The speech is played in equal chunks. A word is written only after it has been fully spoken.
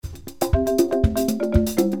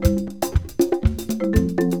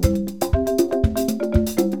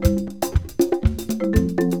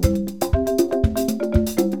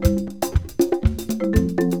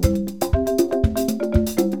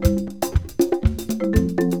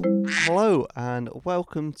Hello and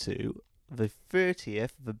welcome to the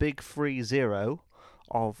 30th, the big 30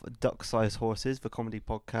 of Duck Size Horses, the comedy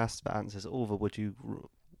podcast that answers all the would you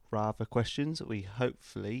rather questions that we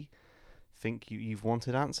hopefully think you've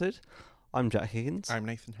wanted answered. I'm Jack Higgins. I'm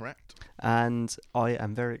Nathan Herat. And I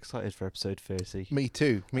am very excited for episode 30. Me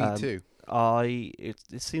too. It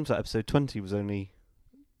seems like episode 20 was only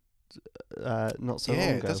not so long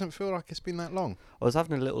ago. Yeah, it doesn't feel like it's been that long. I was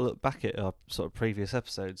having a little look back at our sort of previous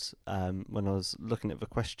episodes when I was looking at the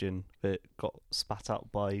question that got spat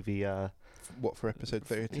out by the What, for episode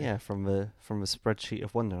 30? Yeah, from the spreadsheet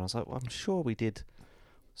of wonder. I was like, well, I'm sure we did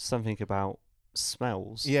something about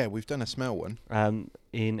smells. Yeah, we've done a smell one.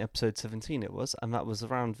 In episode 17 it was, and that was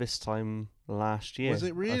around this time last year. Was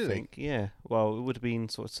it really? I think, yeah. Well, it would have been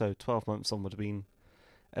 12 months on would have been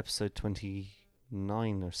episode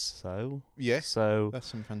 29 or so. Yeah. So That's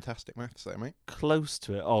some fantastic maths there, mate. close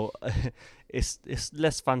to it. Oh, it's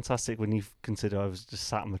less fantastic when you consider I was just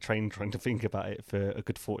sat on the train trying to think about it for a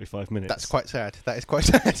good 45 minutes. That's quite sad. That is quite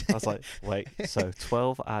sad. I was like, wait, so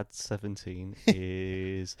 12 add 17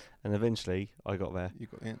 is... And eventually I got there. You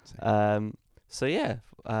got the answer. So yeah,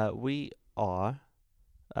 we are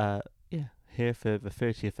here for the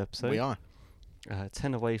 30th episode. We are.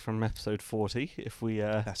 10 away from episode 40 if we...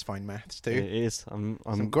 That's fine maths too. It is. I'm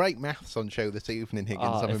Some great maths on show this evening,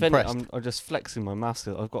 Higgins. I'm if impressed. I'm just flexing my maths.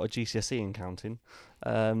 I've got a GCSE in counting.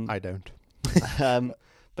 I don't.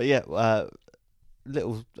 But yeah,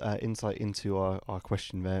 little insight into our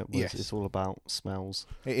question there. Yes. It's all about smells.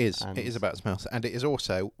 It is. It is about smells. And it is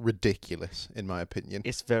also ridiculous, in my opinion.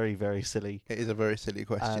 It's very, very silly. It is a very silly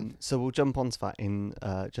question. So we'll jump onto that in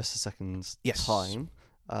just a second's time.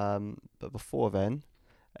 But before then,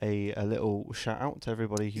 a little shout out to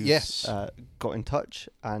everybody who's got in touch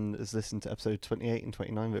and has listened to episode 28 and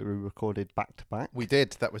 29 that we recorded back to back. We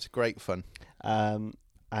did. That was great fun.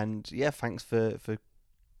 And yeah, thanks for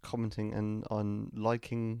commenting and on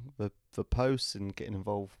liking the posts and getting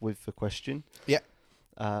involved with the question. Yeah.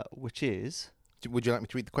 Which is... Would you like me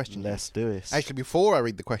to read the question? Let's do this. Actually, before I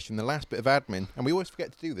read the question, the last bit of admin, and we always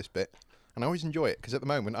forget to do this bit, and I always enjoy it, because at the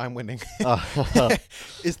moment I'm winning,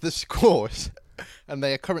 is the scores. And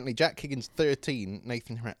they are currently Jack Higgins 13,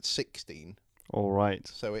 Nathan Herat 16. All right.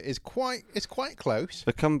 So it's quite close.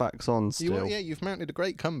 The comeback's on still. You've mounted a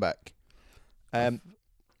great comeback.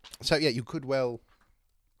 So yeah, you could well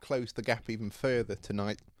close the gap even further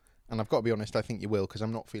tonight. And I've got to be honest, I think you will, because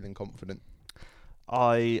I'm not feeling confident.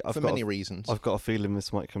 For many reasons. I've got a feeling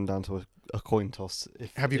this might come down to a coin toss.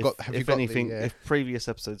 If previous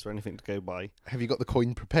episodes are anything to go by. Have you got the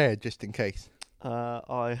coin prepared just in case?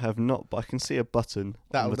 I have not, but I can see a button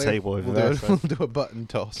on the table over there. there. We'll do a button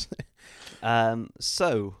toss.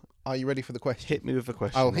 So, are you ready for the question? Hit me with the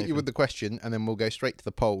question. I'll hit you with the question, and then we'll go straight to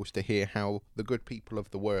the polls to hear how the good people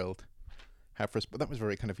of the world have responded. That was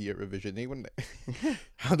very kind of Eurovision-y, wasn't it?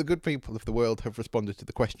 How the good people of the world have responded to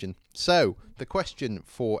the question. So, the question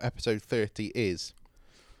for episode 30 is,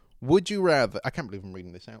 would you rather... I can't believe I'm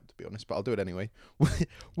reading this out, to be honest, but I'll do it anyway.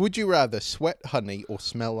 Would you rather sweat honey or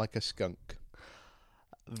smell like a skunk?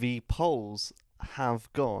 The polls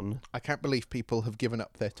have gone... I can't believe people have given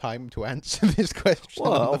up their time to answer this question.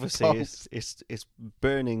 Well, obviously, it's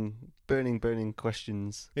burning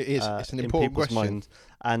questions. It is. It's an important question. Mind.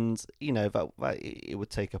 And, you know, that it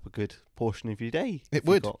would take up a good portion of your day. It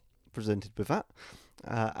would. You got presented with that.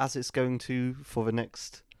 As it's going to for the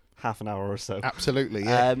next half an hour or so. Absolutely,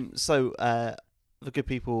 yeah. So, the good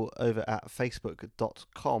people over at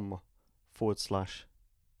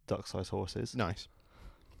facebook.com/duck-size-horses. Nice.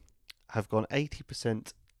 Have gone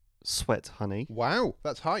 80% sweat honey. Wow,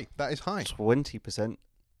 that's high. That is high. 20%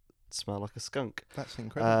 smell like a skunk. That's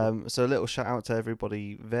incredible. So a little shout out to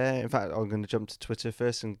everybody there. In fact, I'm going to jump to Twitter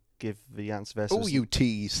first and give the answer there. Oh, you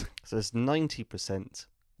tease. So there's 90%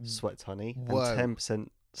 sweat honey and 10%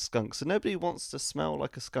 skunk. So nobody wants to smell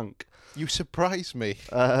like a skunk. You surprise me.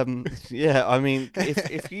 Yeah, I mean,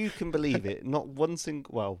 if you can believe it, not one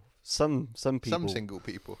single... Well... Some people. Some single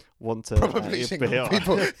people want to probably single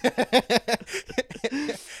people.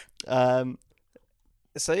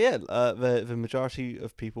 So yeah, the majority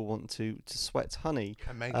of people want to sweat honey.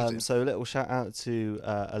 Amazing. So a little shout out to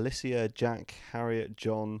Alicia, Jack, Harriet,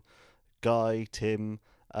 John, Guy, Tim,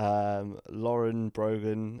 Lauren,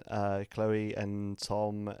 Brogan, Chloe, and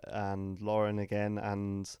Tom, and Lauren again,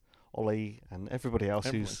 and Ollie, and everybody else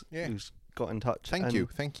who's got in touch. Thank you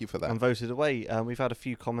for that. And voted away. We've had a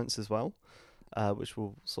few comments as well, which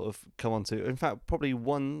we'll sort of come on to. In fact, probably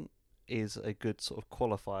one is a good sort of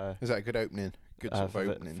qualifier. Is that a good opening? Good sort of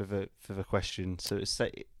opening for the question. So it's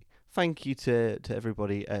thank you to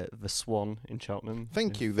everybody at the Swan in Cheltenham.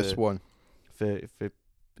 Thank you, the Swan, for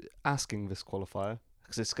asking this qualifier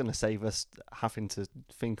because it's going to save us having to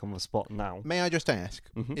think on the spot now. May I just ask,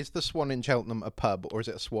 Mhm. is the Swan in Cheltenham a pub, or is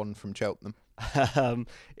it a Swan from Cheltenham?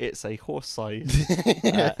 It's a horse-sized.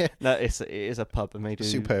 No, it is a pub, and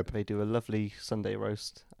Superb. They do a lovely Sunday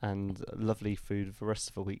roast and lovely food for the rest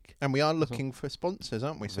of the week. And we are looking for sponsors,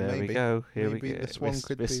 aren't we? So there maybe. we go. Here maybe we go. the Swan this,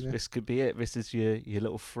 could this, be the- this could be it. This is your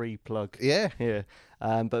little free plug. Yeah. Here.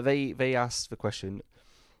 But they asked the question: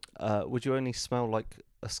 would you only smell like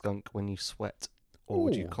a skunk when you sweat, or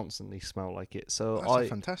would you Ooh. constantly smell like it? So That's a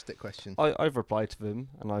fantastic question. I've replied to them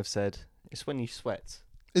and I've said it's when you sweat.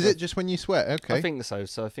 Is it just when you sweat? Okay. I think so.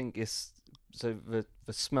 So I think the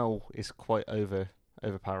smell is quite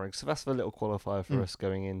overpowering. So that's the little qualifier for us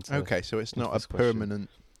going into. Okay, so it's into not this a question. permanent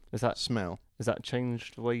Is that smell.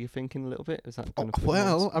 changed the way you're thinking a little bit? Is that Oh, kind of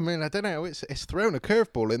well, I mean, I don't know. It's thrown a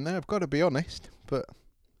curveball in there. I've got to be honest, but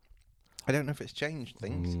I don't know if it's changed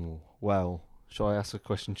things. Well, shall I ask a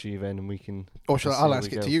question to you then, and we can? Or see I'll where ask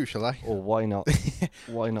we it go. to you, shall I? Or why not?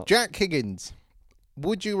 Why not? Jack Higgins,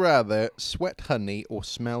 would you rather sweat honey or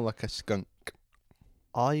smell like a skunk?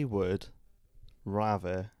 I would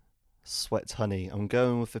rather sweat honey. I'm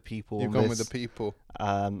going with the people. You've on gone with this. the people.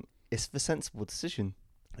 It's the sensible decision.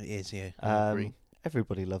 It is, yeah. I agree.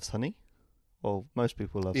 Everybody loves honey. Well, most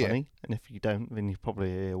people love Yeah. honey, and if you don't, then you're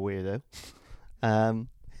probably a weirdo.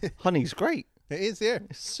 Honey's great. It is, yeah.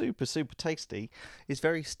 It's super, super tasty. It's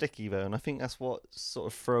very sticky though, and I think that's what sort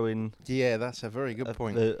of throwing Yeah, that's a very good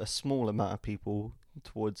point. a small amount of people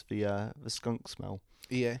towards the skunk smell.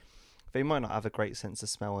 Yeah. They might not have a great sense of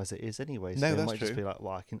smell as it is anyway. So No, they that's might just true. be like,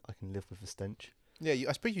 well, I can live with the stench. Yeah,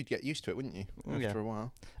 I suppose you'd get used to it, wouldn't you? After Yeah. a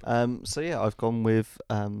while. So yeah, I've gone with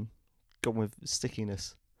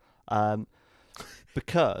stickiness,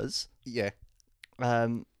 because Yeah.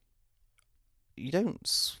 you don't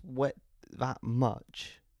sweat that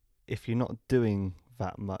much if you're not doing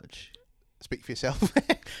that much. Speak for yourself.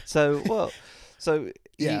 So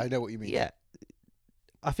Yeah, you- I know what you mean. yeah,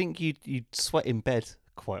 I think you'd sweat in bed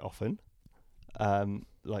quite often,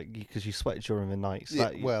 like because you sweat during the night. So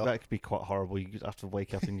Yeah, that could be quite horrible. You'd have to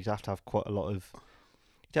wake up and you'd have to have quite a lot of.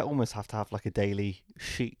 You'd almost have to have like a daily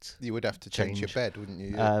sheet, You would have to change your Change. bed, wouldn't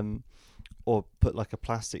you? Yeah, or put like a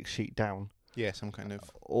plastic sheet down, yeah, some kind of.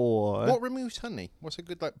 or What removes honey? What's a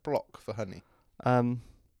good like block for honey?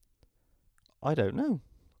 I don't know.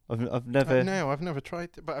 I've never. No, I've never tried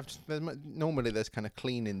it, but normally there's kind of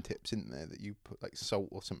cleaning tips in there that you put like salt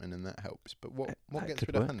or something and that helps. But what That gets could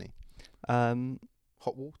rid of work. honey?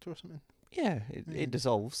 Hot water or something? Yeah, Yeah. it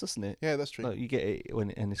dissolves, doesn't it? Yeah, that's true. Like you get it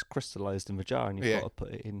and it's crystallized in the jar, and you've Yeah. got to put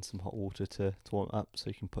it in some hot water to warm it up, so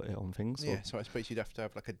you can put it on things. Yeah, so I suppose you'd have to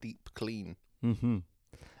have like a deep clean.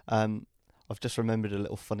 I've just remembered a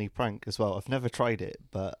little funny prank as well. I've never tried it,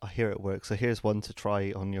 but I hear it works. So here's one to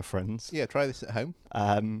try on your friends. Yeah, try this at home.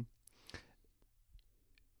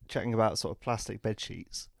 Chatting about sort of plastic bed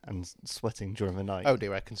sheets and sweating during the night. Oh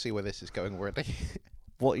dear, I can see where this is going already.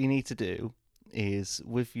 What you need to do is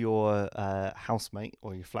with your housemate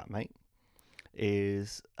or your flatmate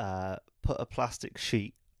is put a plastic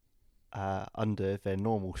sheet under their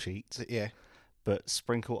normal sheet, Yeah. but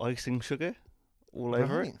sprinkle icing sugar all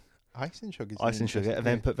over it. Right. Icing sugar. Icing sugar, and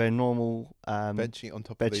then put their normal bed sheet on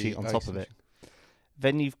top. bed of the sheet on top icing of it. sugar.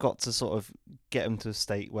 Then you've got to sort of get them to a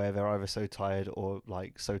state where they're either so tired or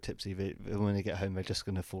like so tipsy that when they get home they're just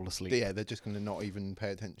going to fall asleep. Yeah, they're just going to not even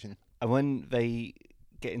pay attention. And when they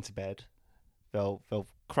get into bed, they'll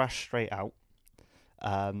crash straight out.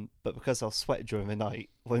 But because they'll sweat during the night,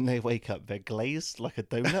 when they wake up, they're glazed like a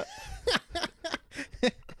donut.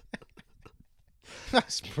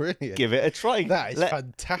 That's brilliant. Give it a try. That is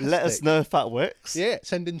fantastic. Let us know if that works. Yeah,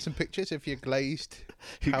 send in some pictures if you're glazed.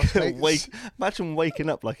 You housemates. imagine waking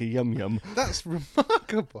up like a yum yum. That's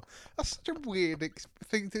remarkable. That's such a weird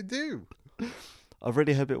thing to do. I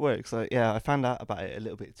really hope it works. I found out about it a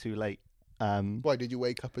little bit too late. Why did you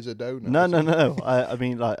wake up as a donut? No. I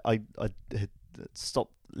mean, like I had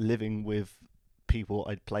stopped living with people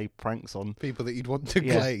I'd play pranks on. People that you'd want to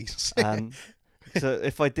Yeah. glaze. So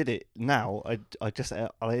if I did it now,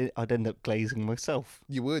 I'd end up glazing myself.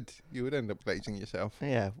 You would end up glazing yourself.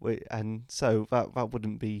 Yeah, and so that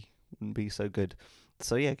wouldn't be so good.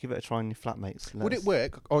 So yeah, give it a try on your flatmates. Would it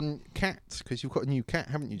work on cats? Because you've got a new cat,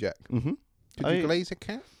 haven't you, Jack? Mm-hmm. Could you glaze a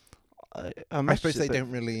cat? I suppose they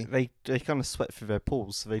don't really. They kind of sweat through their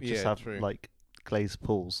pools, so they just Yeah, have true. like glazed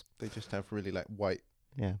pools. They just have really like white.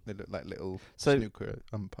 Yeah. They look like little So- snooker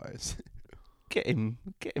umpires. Get him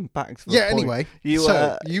back to the Yeah. point. Anyway, You've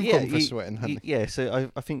gone for sweating honey. Yeah, so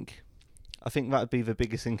I think that would be the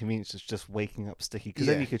biggest inconvenience, is just waking up sticky. Because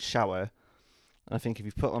then Yeah. you could shower. And I think if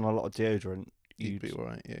you put on a lot of deodorant, You'd be all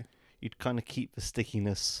right. Yeah. you'd kind of keep the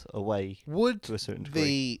stickiness away Would to a certain degree.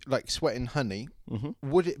 the like sweating honey? Hmm.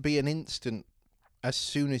 Would it be an instant? As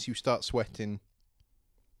soon as you start sweating,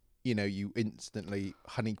 you instantly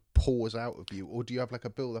honey pours out of you, or do you have like a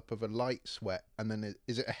build up of a light sweat and then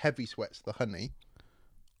is it a heavy sweat's the honey,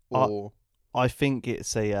 or I think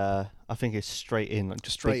it's I think it's straight in, like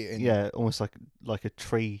just Straight big, in. yeah, almost like a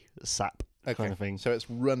tree sap okay, kind of thing. so it's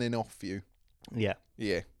running off you? Yeah,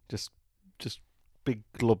 Yeah. just big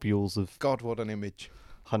globules of God, what an image!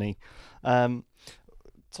 honey.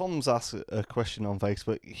 Tom's asked a question on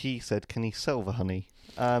Facebook. He said, "Can he sell the honey?"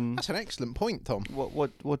 That's an excellent point, Tom.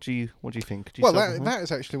 What do you think? Could you Well, sell the honey? that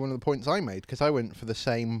is actually one of the points I made because I went for the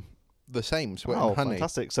same sweating honey.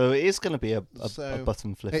 Fantastic! So it is going to be a So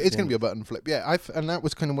button flip. It is going to be a button flip, yeah. And that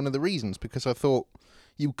was kind of one of the reasons because I thought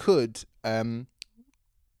you could sort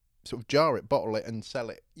of jar it, bottle it, and sell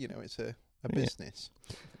it. It's a business.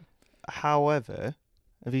 However,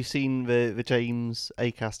 have you seen the James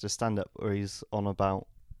Acaster stand-up where he's on about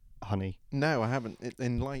honey? No, I haven't. It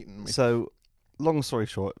enlightened me. So, long story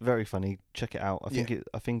short, very funny. Check it out. I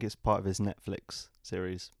think it's part of his Netflix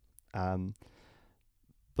series.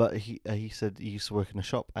 But he said he used to work in a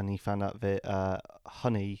shop and he found out that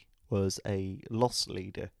honey was a loss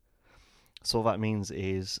leader. So what that means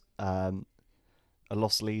is a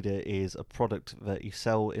loss leader is a product that you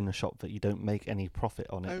sell in a shop that you don't make any profit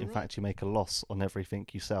on it. Oh, in right. fact, you make a loss on everything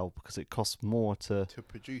you sell because it costs more to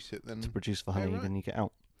produce it than produce the honey right. than you get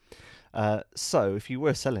out. So if you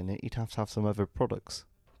were selling it, you'd have to have some other products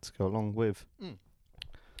to go along with.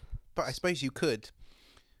 But I suppose you could,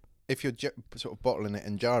 if you're sort of bottling it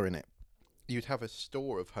and jarring it, you'd have a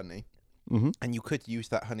store of honey, and you could use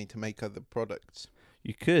that honey to make other products.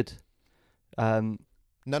 You could.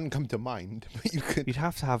 None come to mind, but you could. You'd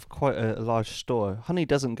have to have quite a large store. Honey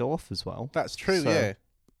doesn't go off as well. That's true, So yeah.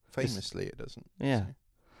 Famously, it doesn't. Yeah.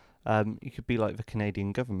 You could be like the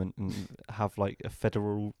Canadian government and have like a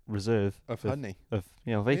federal reserve Of honey.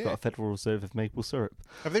 They've got a federal reserve of maple syrup.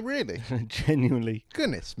 Have they really? Genuinely.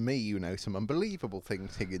 Goodness me, you know some unbelievable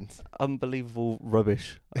things, Higgins. Unbelievable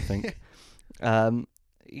rubbish, I think.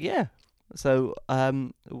 Yeah. So, I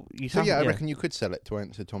reckon you could sell it to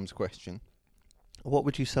answer Tom's question. What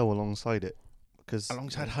would you sell alongside it?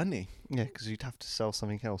 Alongside honey? Yeah, because you'd have to sell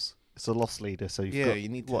something else. It's a loss leader, so you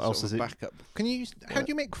need to what else sort is of it? back up. Can you use? How do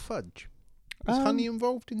you make fudge? Is honey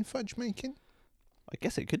involved in fudge making? I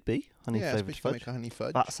guess it could be honey flavoured fudge. fudge. Make a honey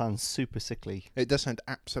fudge. That sounds super sickly. It does sound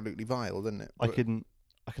absolutely vile, doesn't it? I can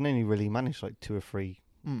only really manage like 2 or 3.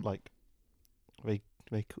 Like,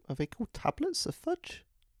 are they called tablets of fudge?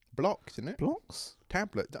 Blocks, isn't it? Blocks?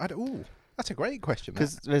 Tablet. Ooh, that's a great question.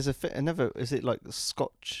 Because there's another. Is it like the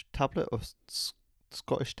Scotch tablet or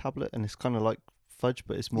Scottish tablet, and it's kind of like fudge,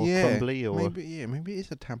 but it's more crumbly, or maybe it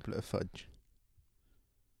is a tablet of fudge.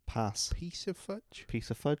 Pass. Piece of fudge.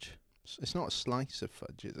 Piece of fudge. It's not a slice of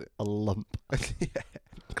fudge, is it? A lump.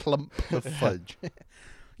 Clump of fudge.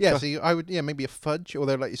 Yeah, so I would, maybe a fudge,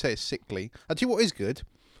 although like you say, it's sickly. I'll tell you what is good.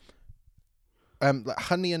 Like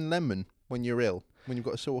honey and lemon when you're ill, when you've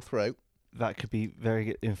got a sore throat. That could be very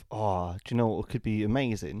good. Do you know what could be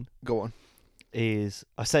amazing? Go on.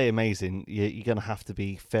 I say amazing, you're going to have to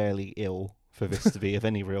be fairly ill for this to be of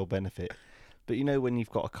any real benefit. But you know when you've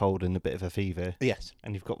got a cold and a bit of a fever? Yes.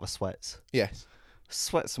 And you've got the sweats? Yes.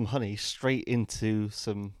 Sweat some honey straight into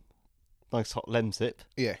some nice hot Lemsip.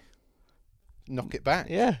 Yeah. Knock it back.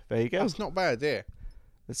 Yeah, there you go. That's not bad, yeah.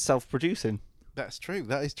 It's self-producing. That's true.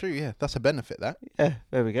 That is true, yeah. That's a benefit, that. Yeah,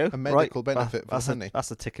 there we go. A medical benefit for honey.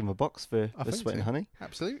 That's a tick in the box for sweating honey.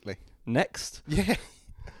 Absolutely. Next. Yeah.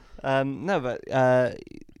 No, but I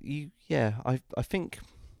think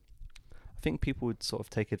people would sort of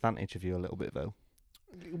take advantage of you a little bit, though.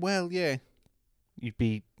 Well, yeah. You'd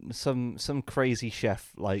be some crazy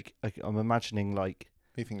chef, like I'm imagining, like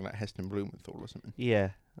You think like Heston Blumenthal or something? Yeah,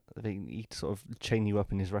 I think he'd sort of chain you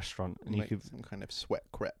up in his restaurant, and make you could some kind of sweat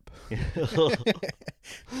crepe.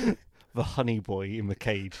 The honey boy in the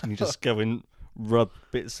cage, and you just go and rub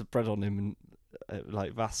bits of bread on him, and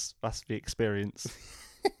like that's the experience.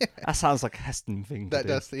 That sounds like a Heston thing. That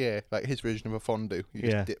does, yeah, like his version of a fondue. You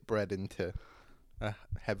Yeah. just dip bread into a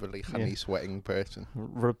heavily honey sweating person.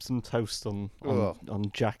 Rub some toast on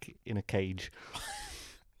Jack in a cage.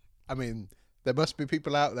 I mean, there must be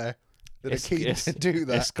people out there that are keen to do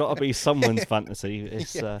that. It's got to be someone's fantasy.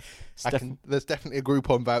 It's, there's definitely a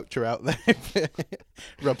Groupon voucher out there for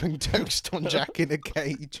rubbing toast on Jack in a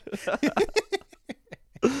cage.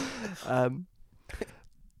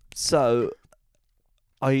 So,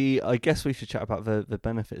 I guess we should chat about the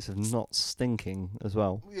benefits of not stinking as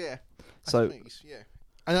well. Yeah. So,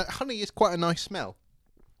 and honey is quite a nice smell.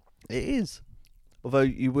 It is. Although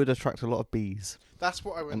you would attract a lot of bees. That's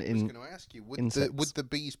what I was And going to ask you. Would the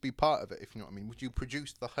bees be part of it, if you know what I mean? Would you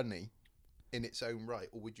produce the honey in its own right,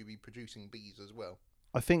 or would you be producing bees as well?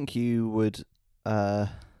 I think you would. Good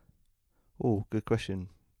question.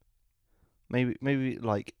 Maybe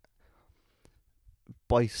like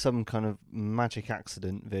by some kind of magic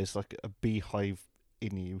accident, there's like a beehive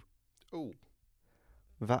in you. Oh,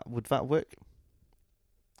 Would that work?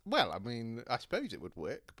 well, I mean, I suppose it would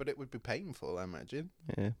work, but it would be painful, I imagine.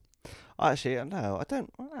 Yeah. Actually, no, I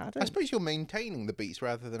don't. I suppose you're maintaining the bees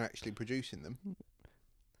rather than actually producing them.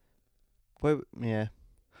 Well, yeah.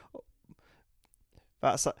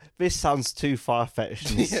 This sounds too far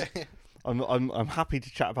fetched. Yeah. I'm happy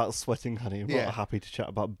to chat about sweating honey. I'm not happy to chat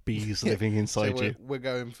about bees living inside so you. We're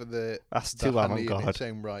going for the too honey in avant-garde. its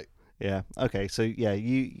own right. Yeah. Okay. So yeah,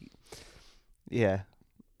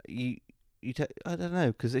 I don't know,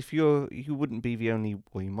 because if you wouldn't be the only,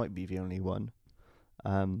 well, you might be the only one.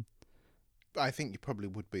 I think you probably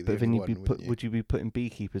would be the But only then one, would you be putting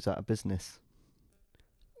beekeepers out of business?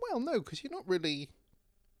 Well, no, because you're not really.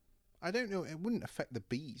 I don't know. It wouldn't affect the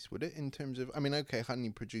bees, would it? In terms of, I mean, okay, honey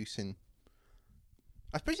producing.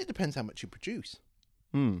 I suppose it depends how much you produce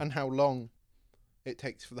and how long it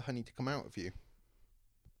takes for the honey to come out of you.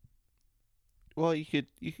 Well, you could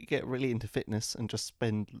get really into fitness and just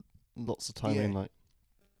spend lots of time in like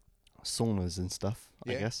saunas and stuff.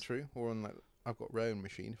 Yeah, I guess. True. Or on like, I've got rowing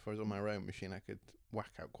machine. If I was on my rowing machine, I could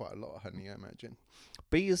whack out quite a lot of honey, I imagine.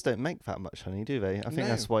 Bees don't make that much honey, do they? I think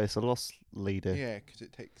that's why it's a loss leader. Yeah, because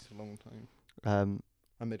it takes a long time.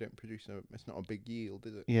 And they don't produce it's not a big yield,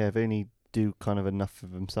 is it? Yeah, they only do kind of enough for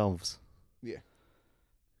themselves. Yeah.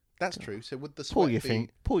 That's true. So would the sweat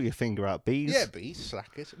pull your finger out, bees? Yeah, bees,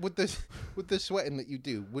 slackers. Would the sweating that you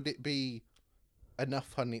do, would it be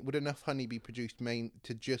enough honey? Would enough honey be produced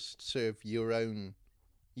to just serve your own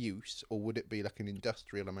use, or would it be like an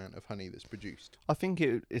industrial amount of honey that's produced? I think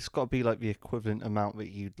it's got to be like the equivalent amount that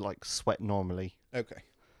you'd like sweat normally. Okay.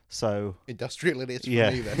 So industrial it is for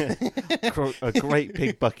me then. A great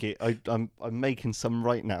big bucket. I'm making some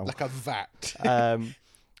right now. Like a vat. I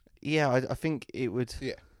think it would.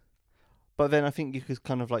 Yeah. But then I think you could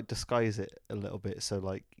kind of like disguise it a little bit, so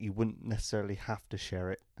like you wouldn't necessarily have to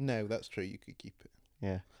share it. No, that's true. You could keep it.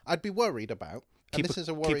 Yeah. I'd be worried about. And this is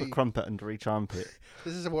a worry. Keep a crumpet under each armpit.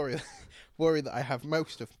 This is a worry that I have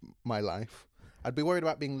most of my life. I'd be worried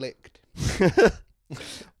about being licked.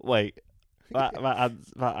 Wait. That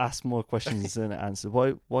asks more questions than it answers.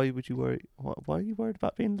 Why would you worry? Why are you worried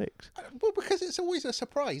about being licked? Well, because it's always a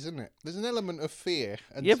surprise, isn't it? There's an element of fear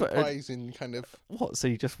and surprise in kind of. What? So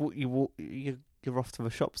you just you're off to the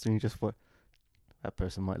shops and you just that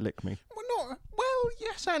person might lick me. Well,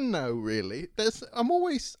 yes and no, really. I'm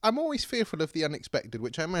always fearful of the unexpected,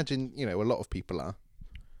 which I imagine a lot of people are.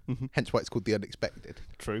 Mm-hmm. Hence why it's called the unexpected.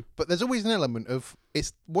 True. But there's always an element of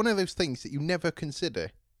it's one of those things that you never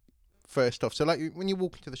consider. First off, so like when you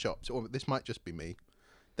walk into the shops, or this might just be me,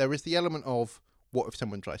 there is the element of what if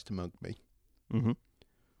someone tries to mug me? Mm-hmm.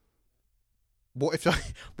 What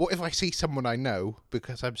if I see someone I know,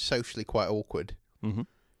 because I'm socially quite awkward? Mm-hmm.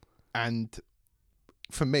 And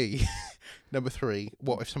for me, number 3,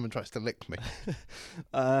 what if someone tries to lick me?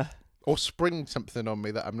 Or spring something on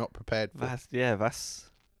me that I'm not prepared for? That's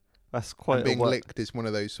quite. And being licked is one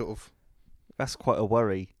of those sort of. That's quite a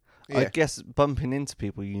worry. Yeah. I guess bumping into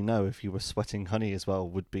people if you were sweating honey as well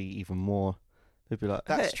would be even more. They'd be like,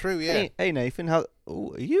 "That's true, yeah." Hey Nathan, are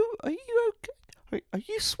you okay? Are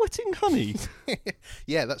you sweating honey?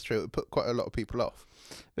 Yeah, that's true. It would put quite a lot of people off.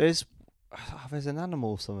 There's an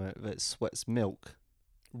animal somewhere that sweats milk.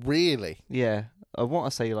 Really? Yeah, I want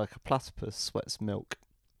to say like a platypus sweats milk.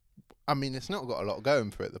 I mean, it's not got a lot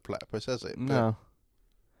going for it, the platypus, has it? No.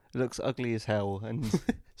 It looks ugly as hell and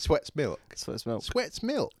sweats milk. Sweats milk. Sweats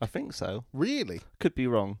milk. I think so. Really? Could be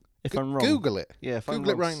wrong. If I'm wrong, Google it. Yeah, if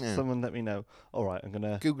Google I'm wrong, it right now. Someone let me know. All right, I'm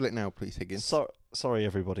gonna Google it now, please, Higgins. Sorry,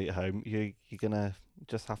 everybody at home. You're gonna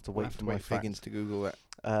just have to wait for my for Higgins to Google that.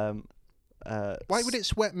 Why would it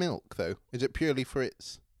sweat milk though? Is it purely for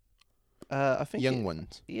its? I think young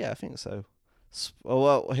ones. Yeah, I think so.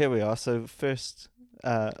 Well, here we are. So first.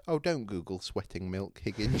 Don't Google sweating milk,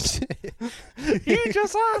 Higgins. You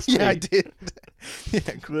just asked me. Yeah, I did.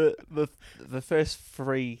 The first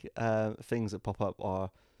 3 things that pop up are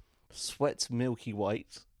sweat milky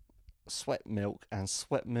white, sweat milk, and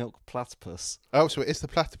sweat milk platypus. Oh, so it is the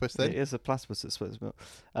platypus then? It is a platypus that sweats milk.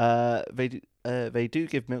 They do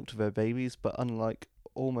give milk to their babies, but unlike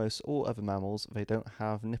almost all other mammals, they don't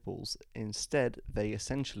have nipples. Instead, they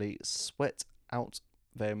essentially sweat out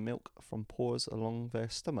their milk from pores along their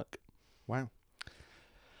stomach. Wow.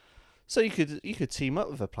 So you could team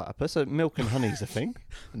up with a platypus. So milk and honey's a thing.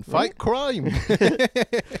 And fight crime.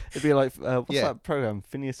 It'd be like what's Yeah. that program?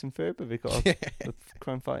 Phineas and Ferb. Have they got a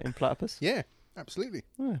crime fighting platypus? Yeah, absolutely.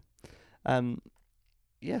 Yeah.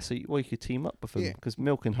 Yeah. So you could team up with them Yeah. because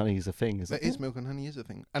milk and honey is a thing, isn't That it? is milk and honey is a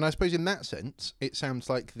thing, and I suppose in that sense, it sounds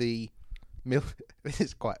like the milk. This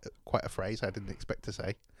is quite a phrase I didn't expect to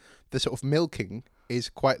say. The sort of milking is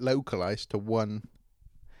quite localized to one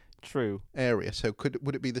True. area. So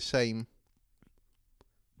would it be the same?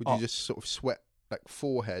 Would Oh. you just sort of sweat like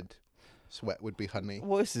forehead? Sweat would be honey.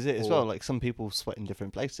 Well, this is it as Or- well. Like some people sweat in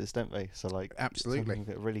different places, don't they? So like, some Absolutely.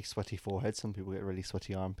 people get really sweaty forehead. Some people get really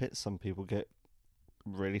sweaty armpits. Some people get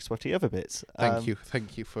really sweaty other bits.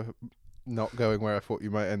 Thank you for not going where I thought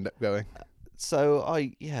you might end up going. So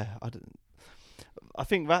I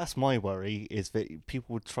think that's my worry is that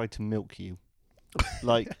people would try to milk you,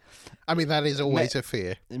 like I mean, that is always a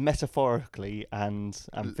fear. metaphorically and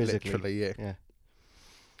physically. Literally, yeah. Yeah.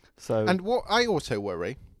 So And what I also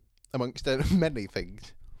worry, amongst many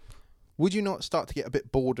things, would you not start to get a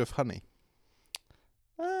bit bored of honey?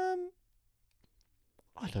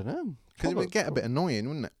 I don't know. Because it would get a bit annoying,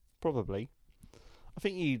 wouldn't it? Probably. I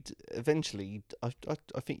think you'd eventually. I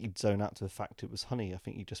think you'd zone out to the fact it was honey. I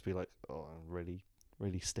think you'd just be like, oh, really,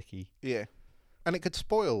 really sticky. Yeah. And it could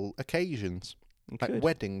spoil occasions, It like could.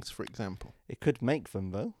 weddings, for example. It could make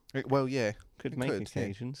them though. Well, yeah. Could It make could, yeah.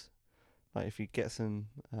 occasions. Like if you get some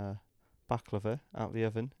baklava out of the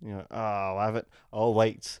oven, you're like, oh, I'll have it. Oh,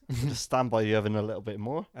 wait. Just stand by the oven a little bit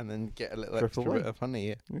more. And then get a little Drip extra away. bit of honey,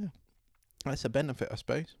 yeah. Yeah. That's a benefit, I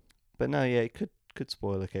suppose. But no, yeah, it could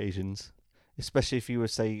spoil occasions. Especially if you were,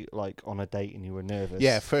 say, like on a date and you were nervous.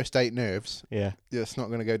 Yeah, first date nerves. Yeah. Yeah, it's not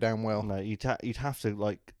going to go down well. No, you'd have to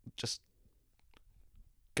like just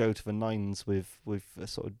go to the nines with a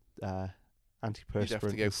sort of antiperspirant You'd have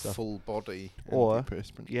to go and stuff. full body Or-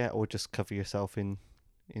 antiperspirant. Yeah, or just cover yourself in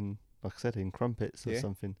like I said, in crumpets or Yeah.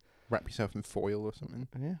 something. Wrap yourself in foil or something.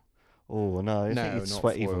 Yeah. Oh no, I think you'd not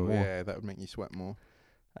sweat foil. even more. Yeah, that would make you sweat more.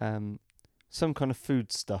 Some kind of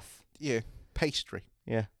food stuff. Yeah, pastry.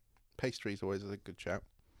 Yeah. Pastry's always a good shout.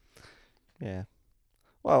 Yeah.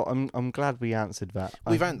 Well, I'm glad we answered that.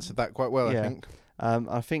 We've answered that quite well, yeah. I think.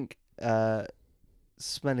 I think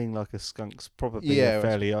smelling like a skunk's probably Yeah, a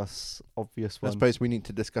fairly obvious I one. suppose we need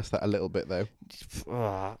to discuss that a little bit, though.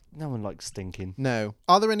 No one likes stinking. No.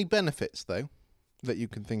 Are there any benefits, though, that you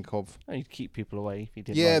can think of? Oh, you'd keep people away if you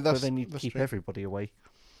didn't. Yeah, like, that's- but then you'd that's keep true. everybody away.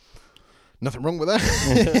 Nothing wrong with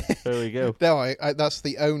that. There we go. No, I that's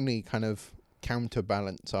the only kind of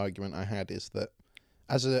counterbalance argument I had, is that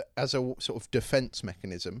as a sort of defence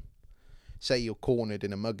mechanism, say you're cornered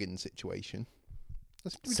in a mugging situation.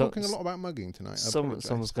 We're So- talking a lot about mugging tonight. I apologise.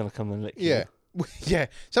 Someone's gonna come and lick you. Yeah. Yeah.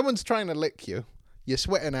 Someone's trying to lick you. You're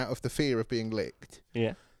sweating out of the fear of being licked.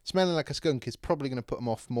 Yeah. Smelling like a skunk is probably going to put them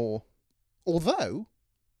off more. Although,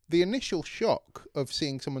 the initial shock of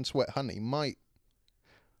seeing someone sweat honey might...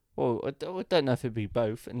 Well, I don't know if it'd be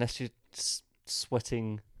both, unless you're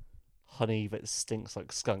sweating honey that stinks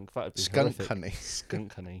like skunk. That would be skunk horrific. honey.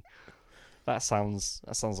 Skunk honey. That sounds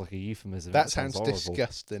like a euphemism. That sounds horrible.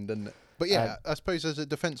 disgusting, doesn't it? But yeah, I suppose as a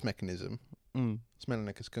defence mechanism, smelling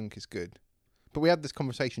like a skunk is good. But we had this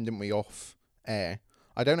conversation, didn't we, off air?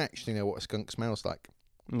 I don't actually know what a skunk smells like.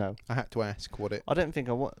 No, I had to ask what it... I don't think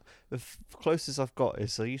I want. The closest I've got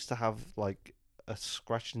is I used to have like a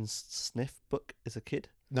scratch and sniff book as a kid.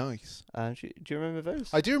 Nice. Do you remember those?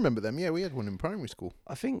 I do remember them, yeah. We had one in primary school.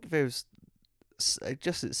 I think there's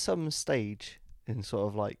just at some stage in sort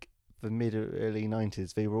of like the mid or early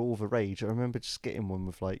 90s, they were all the rage. I remember just getting one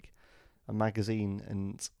with like a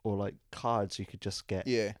magazine or like cards you could just get.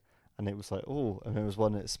 Yeah. And it was like, oh, and there was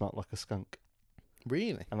one that smelled like a skunk.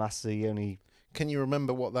 Really? And that's the only. Can you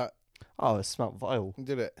remember what that... Oh, it smelled vile.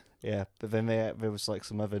 Did it? Yeah, but then there was like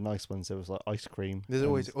some other nice ones. There was like ice cream.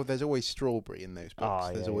 There's and- there's always strawberry in those books.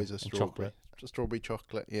 Ah, There's yeah, always yeah. a And strawberry. Strawberry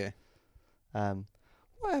chocolate, yeah.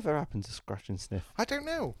 Whatever happened to scratch and sniff? I don't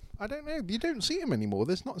know. You don't see them anymore.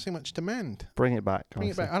 There's not so much demand. Bring it back. Bring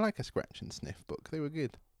it honestly. back. I like a scratch and sniff book. They were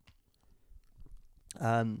good.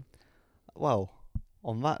 Well,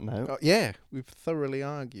 on that note, Oh, yeah, we've thoroughly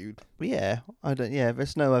argued. yeah, I don't. Yeah,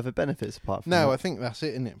 there's no other benefits apart from No, that. I think that's it,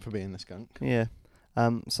 isn't it, for being a skunk? Yeah.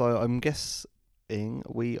 So I'm guessing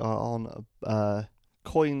we are on a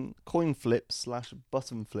coin flip /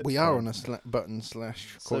 button flip. We are side. on a button / So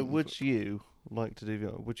coin would flip. you like to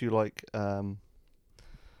do? Would you like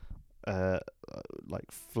like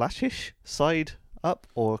flashish side up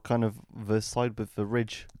or kind of the side with the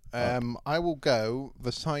ridge? I will go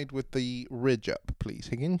the side with the ridge up, please,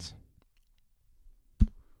 Higgins.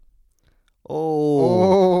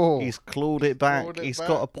 Oh, Oh, he's clawed it back. Clawed it He's back.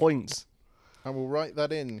 got a point. I will write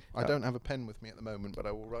that in. I don't have a pen with me at the moment, but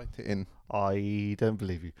I will write it in. I don't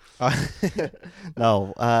believe you.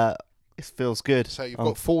 No, it feels good. So you've I'm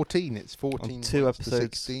got 14. It's 14 I'm 2 points to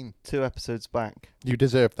episodes. 16. 2 episodes back, You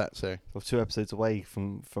deserve that, sir. or 2 episodes away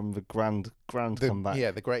from the grand comeback.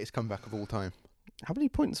 Yeah, the greatest comeback of all time. How many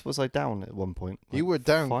points was I down at one point? You Like were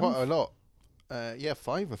down 5? quite a lot. Yeah,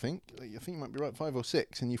 5, I think. I think you might be right, 5 or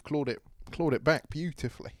 6, and you've clawed it back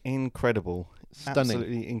beautifully. Incredible. Stunning.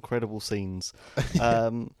 Absolutely incredible scenes.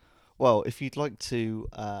 Well, if you'd like to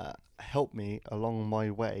help me along my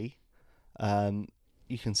way,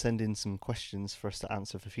 you can send in some questions for us to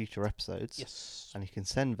answer for future episodes. Yes. And you can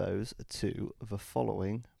send those to the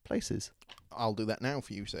following places. I'll do that now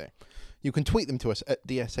for you, sir. You can tweet them to us at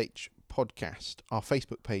DSH Podcast. Our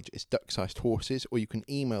Facebook page is Duck-Sized Horses, or you can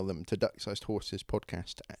email them to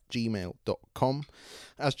ducksizedhorsespodcast@gmail.com.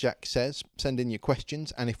 As Jack says, send in your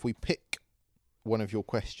questions, and if we pick one of your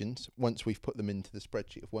questions, once we've put them into the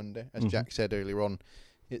spreadsheet of Wonder, as Jack said earlier on,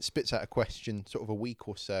 it spits out a question sort of a week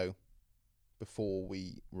or so before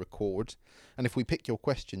we record. And if we pick your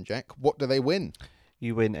question, Jack, what do they win?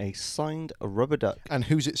 You win a signed rubber duck. And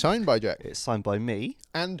who's it signed by, Jack? It's signed by me,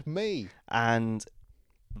 And me. and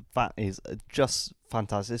that is just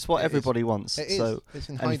fantastic. It's what everybody wants. It is. So, It's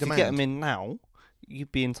in and high if demand. you get them in now,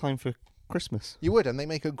 you'd be in time for Christmas. You would, and they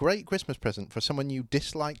make a great Christmas present for someone you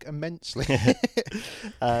dislike immensely.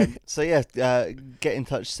 So yeah, get in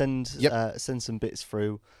touch. Send Yep. send some bits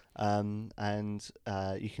through, and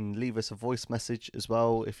you can leave us a voice message as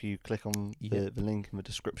well if you click on the link in the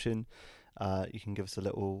description. You can give us a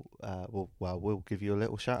little. We'll give you a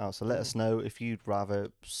little shout out. So let us know if you'd rather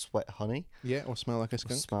sweat honey, Yeah, or smell like a or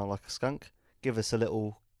skunk. smell like a skunk. Give us a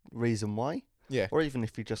little reason why, Yeah. or even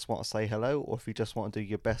if you just want to say hello, or if you just want to do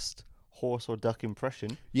your best horse or duck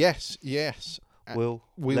impression. Yes.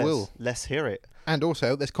 Let's hear it. And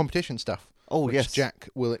also, there's competition stuff. Oh which yes, Jack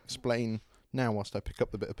will explain now whilst I pick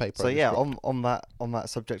up the bit of paper. So I just yeah, dropped. on that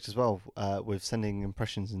subject as well, with sending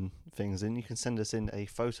impressions and things in, you can send us in a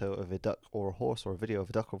photo of a duck or a horse, or a video of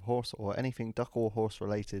a duck or a horse, or anything duck or horse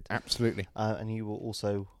related, Absolutely. and you will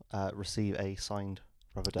also receive a signed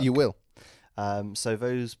rubber duck. You will. So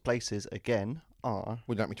those places again are.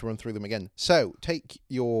 Would you like me to run through them again? So, take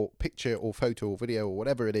your picture or photo or video or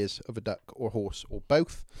whatever it is of a duck or horse or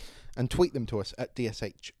both, and tweet them to us at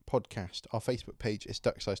DSH Podcast. Our Facebook page is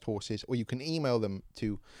Duck-Sized Horses, or you can email them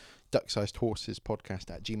to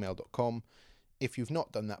ducksizedhorsespodcast@gmail.com. If you've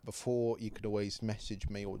not done that before, you could always message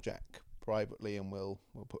me or Jack privately, and we'll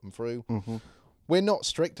put them through. Mm-hmm. We're not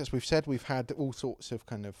strict, as we've said. We've had all sorts of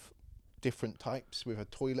kind of different types. We've had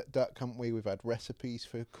toilet duck, haven't we? We've had recipes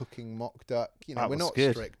for cooking mock duck. You know, That we're was not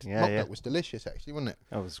good. strict. Yeah, Mock yeah. duck was delicious, actually, wasn't it?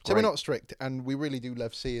 That was great. So we're not strict, and we really do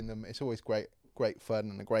love seeing them. It's always great fun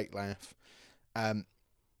and a great laugh. And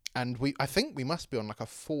I think we must be on like a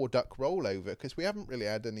 4 duck rollover, because we haven't really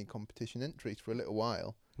had any competition entries for a little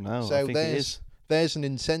while. No, So I think it is. there's an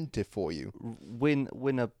incentive for you. Win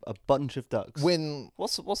a bunch of ducks. Win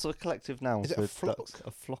What's a collective noun Is it for a flock? ducks?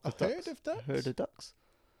 A flock a of ducks. herd of ducks. A herd of ducks.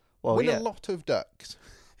 Well, Win yeah. a lot of ducks.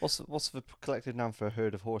 What's the collective noun for a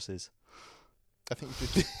herd of horses? I think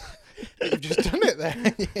you've just done it there.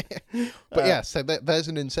 Yeah. But yeah, so there's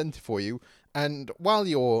an incentive for you. And while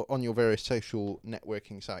you're on your various social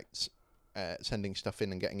networking sites, sending stuff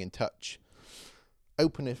in and getting in touch,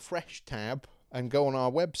 open a fresh tab and go on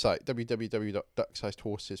our website,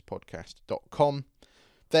 www.ducksizedhorsespodcast.com.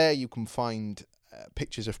 There you can find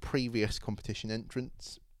pictures of previous competition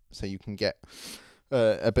entrants, so you can get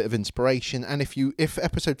a bit of inspiration. And if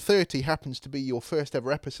episode 30 happens to be your first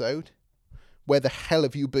ever episode, where the hell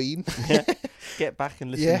have you been? Get back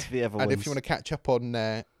and listen to the other And ones. if you want to catch up on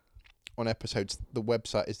episodes, the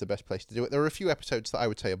website is the best place to do it. There are a few episodes that I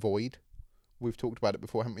would say avoid. We've talked about it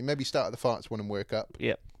before, haven't we? Maybe start at the farts one and work up.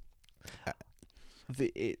 Yep.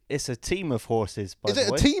 It's a team of horses, by Is the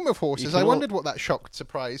it way. a team of horses? can I all- wondered what that shocked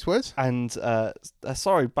surprise was. And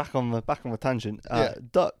sorry, back on the tangent. Yeah.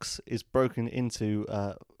 Ducks is broken into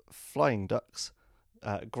flying ducks,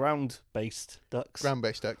 ground-based ducks,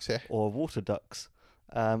 Ground-based ducks, yeah. or water ducks,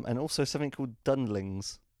 and also something called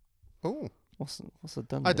dunlings. Oh, What's a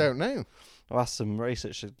dunling? I don't know. I'll ask some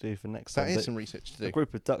research to do for next That time. is but some research to a do.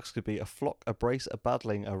 group of ducks could be a flock, a brace, a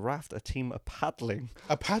battling, a raft, a team, a paddling.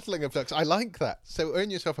 A paddling of ducks. I like that. So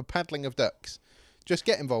earn yourself a paddling of ducks. Just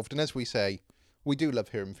get involved. And as we say, we do love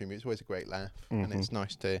hearing from you. It's always a great laugh. And it's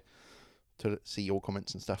nice to see your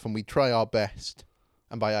comments and stuff. And we try our best.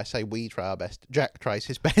 And by I say we try our best, Jack tries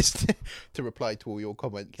his best to reply to all your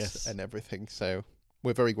comments Yes. and everything. So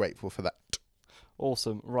we're very grateful for that.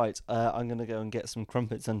 Awesome. Right, I'm going to go and get some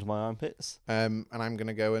crumpets under my armpits. And I'm going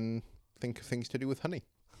to go and think of things to do with honey.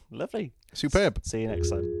 Lovely. Superb. See you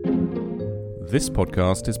next time. This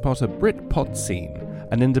podcast is part of Britpod Scene,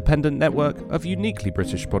 an independent network of uniquely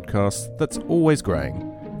British podcasts that's always growing.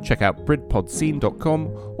 Check out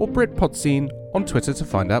BritpodScene.com or Britpod Scene on Twitter to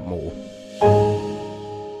find out more.